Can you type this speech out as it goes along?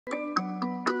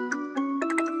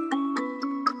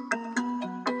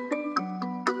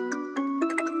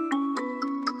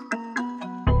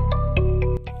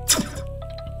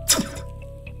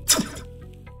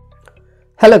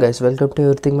Hello guys, welcome to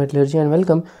Everything Metallurgy and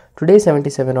welcome to day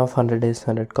 77 of 100 days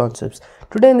 100 concepts.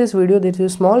 Today in this video there is a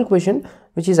small question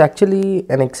which is actually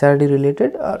an XRD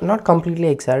related, not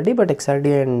completely XRD but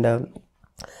XRD and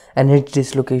an edge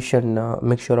dislocation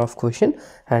mixture of question,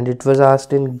 and it was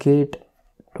asked in GATE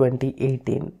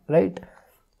 2018, right?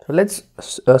 So let's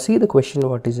see the question.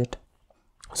 What is it?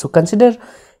 So consider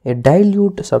a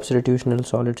dilute substitutional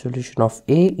solid solution of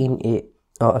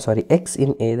X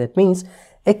in A. That means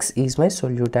X is my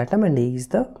solute atom and A is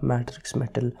the matrix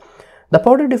metal. The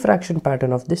powder diffraction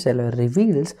pattern of this alloy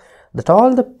reveals that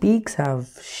all the peaks have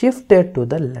shifted to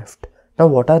the left. Now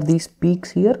what are these peaks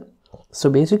here?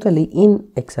 So basically in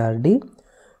XRD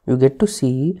you get to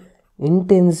see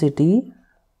intensity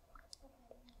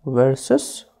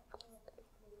versus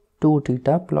 2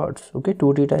 theta plots. Okay,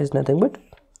 2 theta is nothing but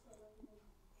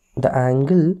the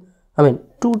angle,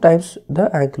 2 times the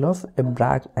angle of a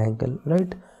Bragg angle,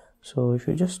 right? So if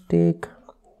you just take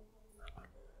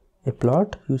a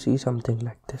plot, you see something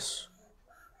like this.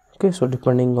 Okay, so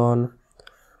depending on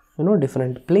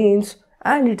different planes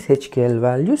and its HKL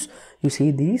values, you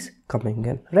see these coming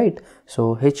in, right?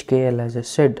 So HKL, as I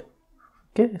said,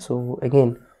 okay, so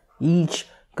again each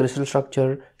crystal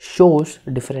structure shows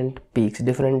different peaks,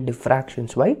 different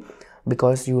diffractions. Why?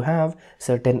 Because you have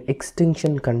certain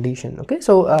extinction condition. Okay,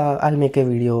 so I'll make a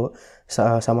video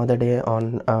some other day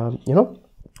on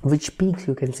which peaks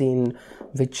you can see in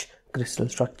which crystal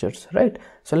structures, right?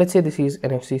 So let's say this is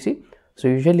an FCC. So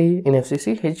usually in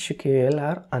FCC HKL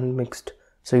are unmixed.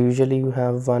 So usually you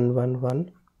have 1 1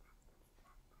 1,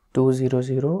 2 0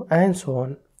 0 and so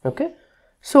on. Okay,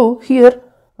 so here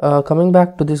coming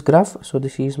back to this graph, so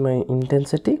this is my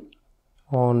intensity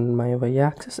on my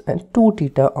y-axis and 2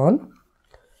 theta on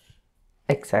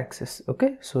x-axis.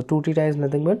 Okay, so 2 theta is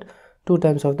nothing but 2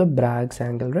 times of the Bragg's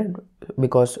angle, right?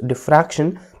 Because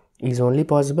diffraction is only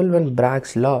possible when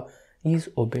Bragg's law is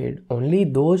obeyed. Only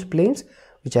those planes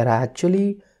which are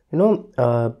actually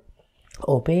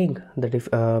obeying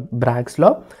the Bragg's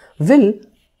law will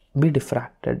be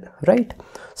diffracted, right?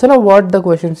 So now what the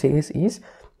question says is,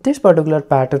 this particular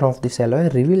pattern of this alloy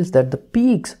reveals that the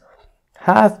peaks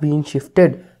have been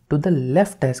shifted to the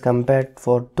left as compared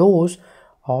for those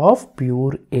of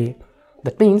pure A.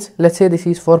 That means, let's say this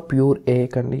is for pure A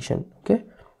condition. Okay,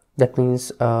 that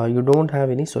means you don't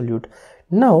have any solute.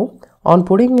 Now on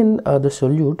putting in the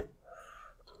solute,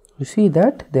 you see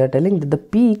that they are telling that the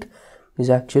peak is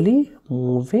actually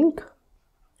moving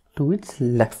to its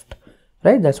left,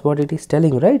 right? That's what it is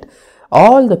telling, right?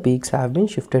 All the peaks have been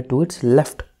shifted to its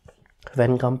left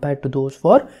when compared to those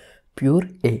for pure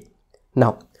A.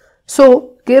 Now,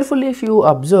 so carefully if you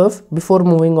observe before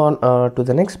moving on to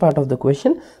the next part of the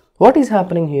question, what is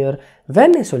happening here?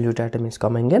 When a solute atom is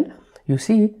coming in, you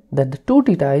see that the 2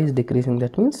 theta is decreasing.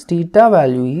 That means theta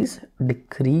value is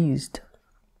decreased.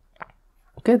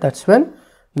 Okay, that's when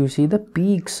you see the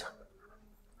peaks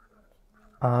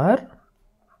are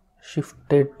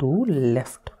shifted to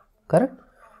left, correct?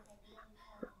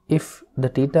 If the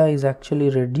theta is actually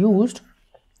reduced,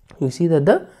 you see that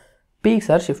the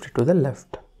peaks are shifted to the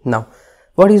left. Now,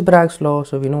 what is Bragg's law?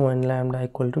 So we know n lambda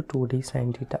equal to 2d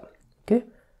sine theta. Okay,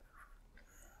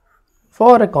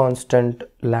 for a constant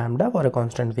lambda, for a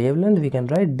constant wavelength, we can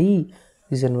write d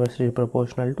is inversely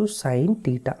proportional to sine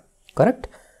theta, correct?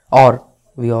 Or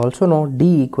we also know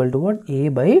d equal to what? A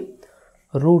by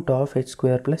root of h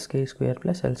square plus k square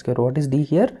plus l square. What is d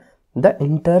here? The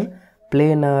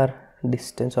interplanar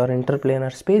distance or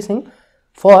interplanar spacing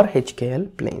for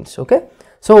HKL planes. Okay,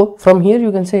 so from here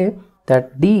you can say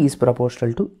that d is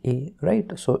proportional to A,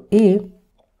 right? So A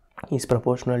is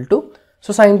proportional to,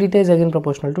 so sine theta is again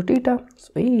proportional to theta,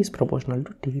 so A is proportional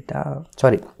to theta,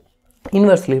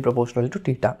 inversely proportional to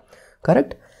theta,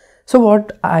 correct? So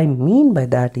what I mean by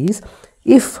that is,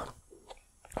 if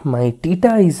my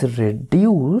theta is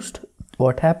reduced,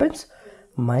 what happens?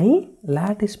 My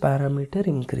lattice parameter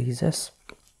increases.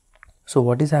 So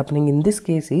what is happening in this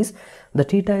case is the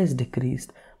theta is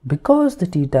decreased. Because the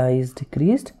theta is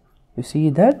decreased, you see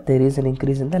that there is an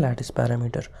increase in the lattice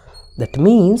parameter. That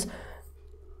means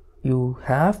you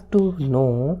have to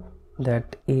know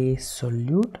that a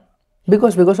solute,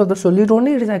 because of the solute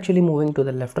only it is actually moving to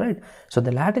the left, right? So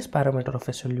the lattice parameter of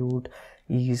a solute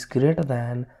is greater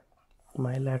than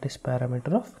my lattice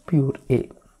parameter of pure A,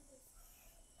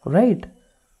 right?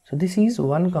 So this is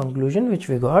one conclusion which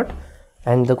we got,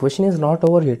 and the question is not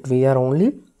over yet. We are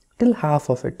only till half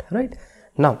of it, right?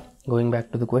 Now going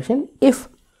back to the question, if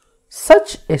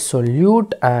such a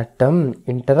solute atom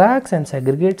interacts and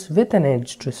segregates with an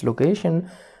edge dislocation,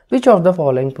 which of the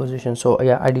following positions? So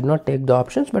yeah, I did not take the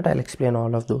options, but I'll explain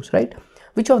all of those, right?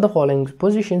 which of the following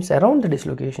positions around the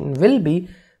dislocation will be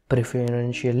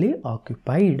preferentially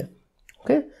occupied?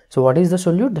 Okay, so what is the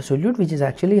solute? The solute which is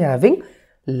actually having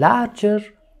larger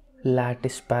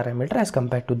lattice parameter as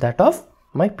compared to that of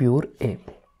my pure A.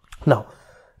 Now,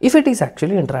 if it is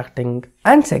actually interacting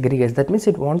and segregates, that means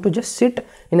it want to just sit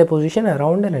in a position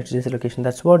around an edge dislocation.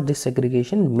 That's what this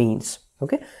segregation means.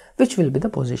 Okay, which will be the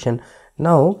position.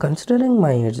 Now, considering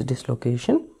my edge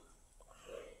dislocation,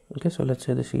 okay, so let's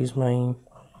say this is my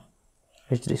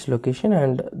edge dislocation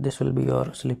and this will be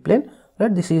your slip plane,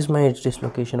 right? This is my edge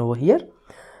dislocation over here.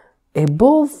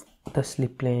 Above the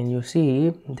slip plane, you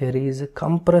see there is a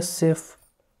compressive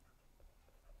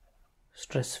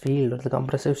stress field or the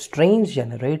compressive strains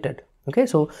generated. Okay,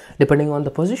 so depending on the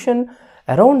position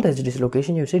around the edge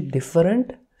dislocation, you see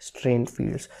different strain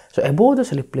fields. So above the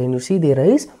slip plane, you see there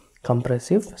is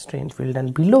compressive strain field,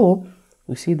 and below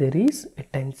you see there is a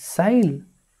tensile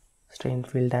strain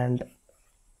field, and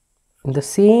in the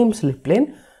same slip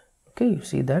plane, okay, you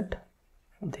see that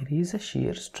there is a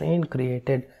shear strain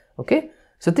created. Okay,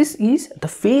 so this is the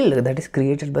field that is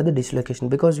created by the dislocation.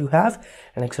 Because you have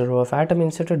an extra row of atom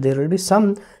inserted, there will be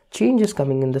some changes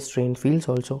coming in the strain fields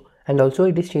also, and also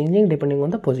it is changing depending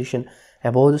on the position.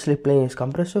 Above the slip plane is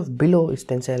compressive, below is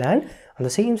tensile, and on the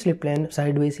same slip plane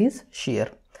sideways is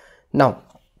shear. Now,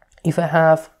 if I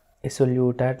have a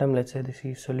solute atom, let's say this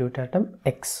is solute atom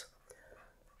X,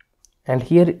 and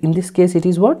here in this case it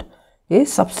is what? A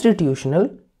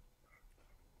substitutional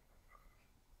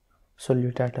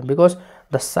solute atom, because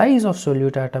the size of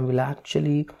solute atom will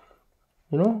actually,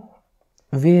 you know,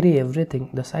 vary everything.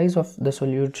 The size of the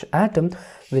solute atom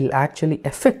will actually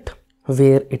affect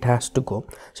where it has to go.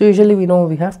 So usually we know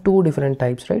we have two different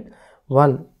types, right?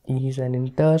 One is an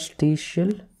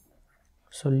interstitial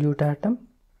solute atom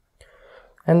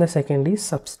and the second is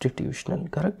substitutional,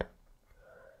 correct?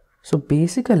 So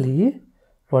basically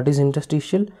what is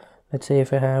interstitial? Let's say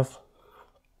if I have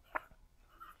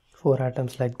 4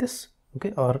 atoms like this,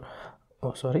 okay, or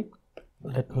oh sorry,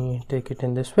 let me take it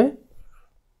in this way,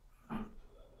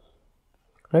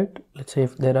 right? Let's say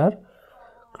if there are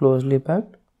closely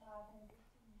packed,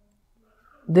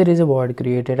 there is a void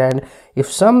created, and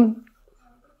if some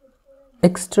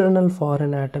external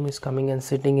foreign atom is coming and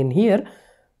sitting in here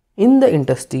in the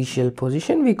interstitial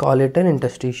position, we call it an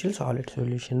interstitial solid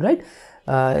solution, right?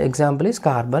 Example is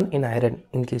carbon in iron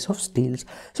in case of steels.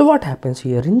 So what happens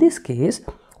here in this case?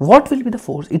 What will be the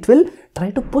force? It will try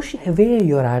to push away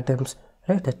your atoms,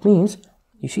 right? That means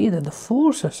you see that the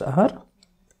forces are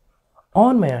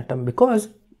on my atom, because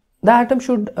the atom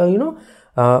should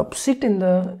sit in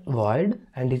the void,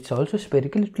 and it's also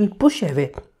spherical, it will push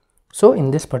away. So in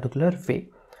this particular way,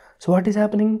 so what is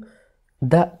happening?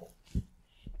 The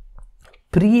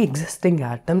pre-existing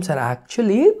atoms are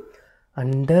actually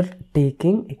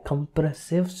undertaking a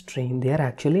compressive strain. They are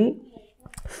actually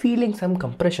feeling some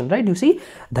compression, right? You see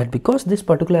that because this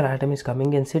particular atom is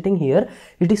coming and sitting here,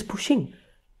 it is pushing,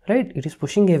 right? It is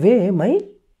pushing away my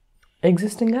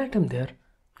existing atom there.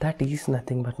 That is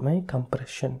nothing but my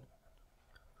compression.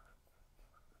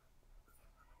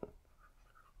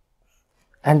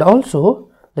 And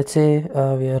also, let's say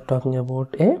we are talking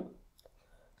about a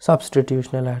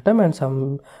substitutional atom, and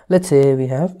some, let's say we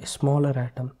have a smaller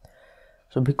atom.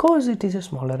 So because it is a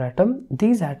smaller atom,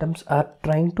 these atoms are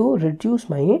trying to reduce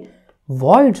my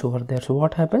voids over there. So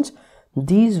what happens?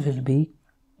 These will be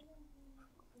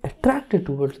attracted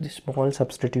towards the small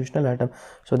substitutional atom.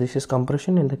 So this is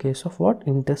compression in the case of what?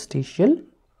 Interstitial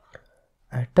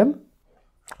atom.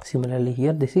 Similarly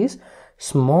here, this is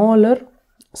smaller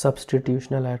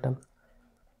substitutional atom.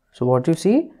 So what you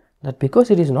see, that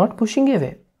because it is not pushing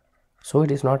away, so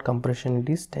it is not compression, it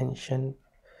is tension.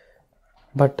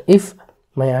 But if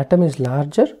my atom is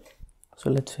larger, so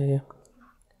let's say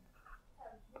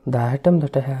the atom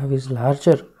that I have is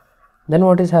larger, then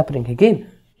what is happening?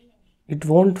 Again, it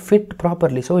won't fit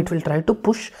properly, so it will try to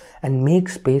push and make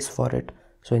space for it.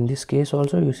 So in this case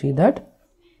also you see that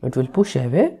it will push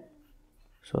away.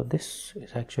 So this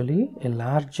is actually a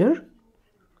larger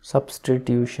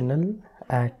substitutional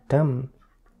atom,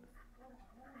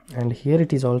 and here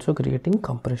it is also creating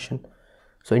compression.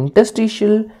 So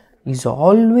interstitial is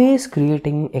always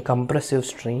creating a compressive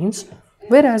strains,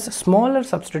 whereas smaller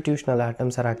substitutional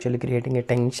atoms are actually creating a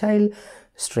tensile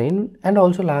strain, and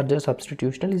also larger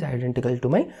substitutional is identical to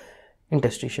my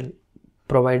interstitial,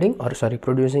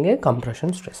 producing a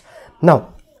compression stress.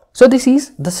 Now, so this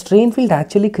is the strain field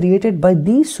actually created by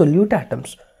these solute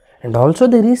atoms, and also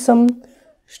there is some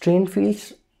strain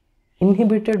fields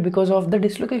inhibited because of the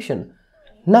dislocation.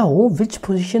 Now, which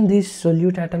position these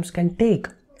solute atoms can take?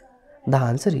 The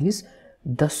answer is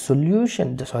the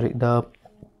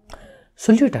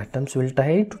solute atoms will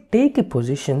try to take a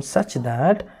position such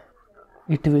that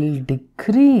it will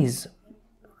decrease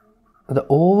the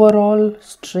overall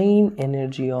strain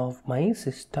energy of my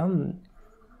system.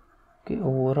 Okay,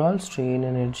 overall strain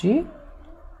energy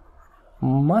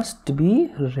must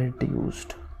be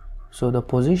reduced. So the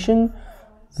position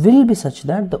will be such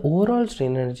that the overall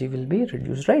strain energy will be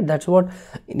reduced, right? That's what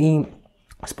any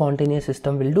spontaneous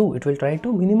system will do. It will try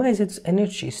to minimize its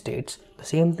energy states. The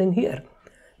same thing here.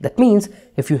 That means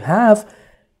if you have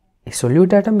a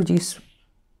solute atom which is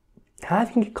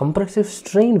having a compressive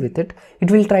strain with it,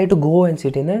 it will try to go and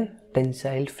sit in a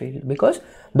tensile field because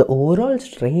the overall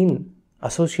strain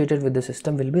associated with the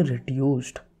system will be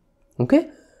reduced.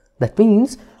 Okay, that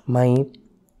means my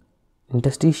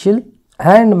interstitial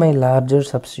and my larger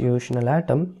substitutional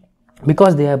atom,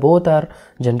 because they are both are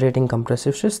generating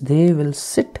compressive stress, they will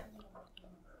sit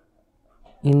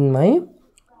in my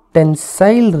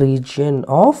tensile region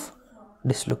of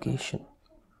dislocation,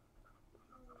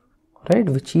 right,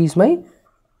 which is my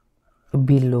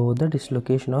below the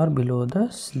dislocation or below the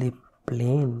slip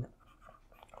plane,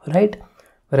 right?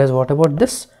 Whereas what about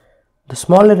this? The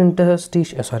smaller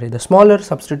the smaller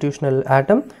substitutional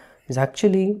atom is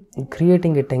actually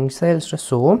creating a tensile stress,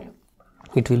 so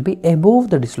it will be above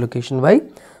the dislocation. Why?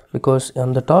 Because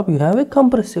on the top you have a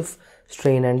compressive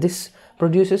strain and this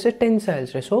produces a tensile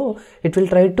stress, so it will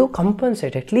try to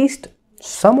compensate. At least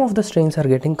some of the strains are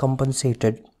getting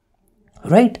compensated,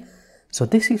 right? So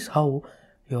this is how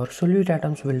your solute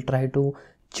atoms will try to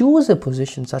choose a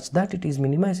position such that it is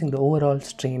minimizing the overall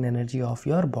strain energy of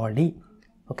your body.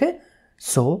 Okay,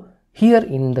 so here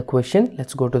in the question,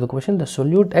 let's go to the question. The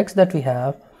solute X that we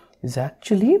have is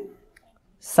actually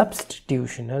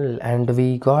substitutional, and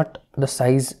we got the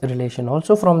size relation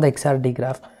also from the XRD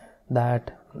graph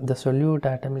that the solute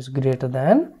atom is greater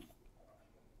than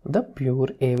the pure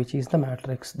A, which is the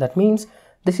matrix. That means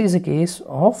this is a case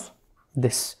of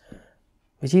this,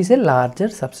 which is a larger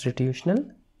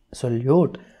substitutional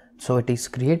solute. So it is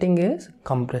creating a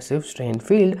compressive strain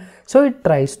field, so it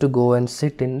tries to go and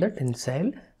sit in the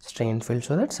tensile strain field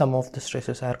so that some of the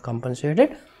stresses are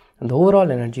compensated and the overall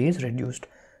energy is reduced.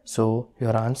 So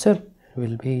your answer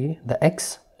will be, the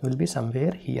X will be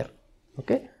somewhere here.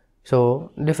 Okay,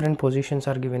 so different positions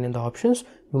are given in the options.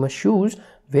 You must choose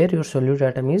where your solute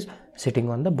atom is sitting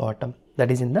on the bottom, that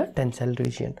is in the tensile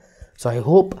region. So I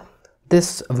hope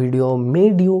this video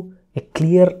made you a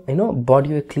clear, brought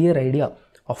you a clear idea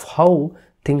of how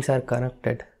things are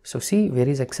connected. So see, where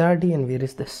is XRD and where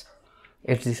is this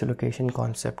edge dislocation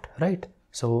concept, right?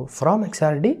 So from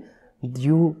XRD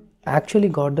you actually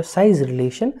got the size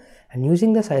relation, and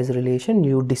using the size relation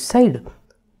you decide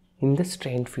in the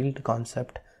strain field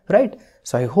concept, right?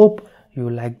 So I hope you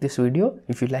like this video.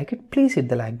 If you like it, please hit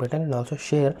the like button and also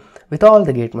share with all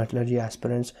the GATE Metallurgy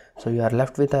aspirants. So you are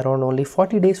left with around only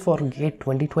 40 days for GATE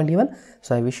 2021.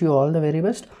 So I wish you all the very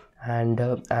best, and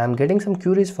I am getting some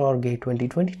queries for GATE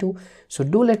 2022. So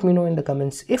do let me know in the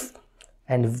comments if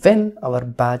and when our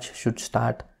batch should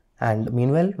start, and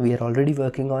meanwhile we are already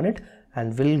working on it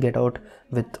and will get out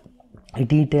with a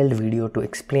detailed video to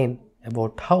explain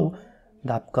about how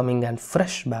the upcoming and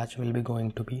fresh batch will be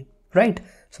going to be, right?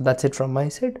 So that's it from my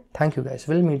side. Thank you guys.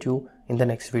 We'll meet you in the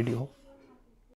next video.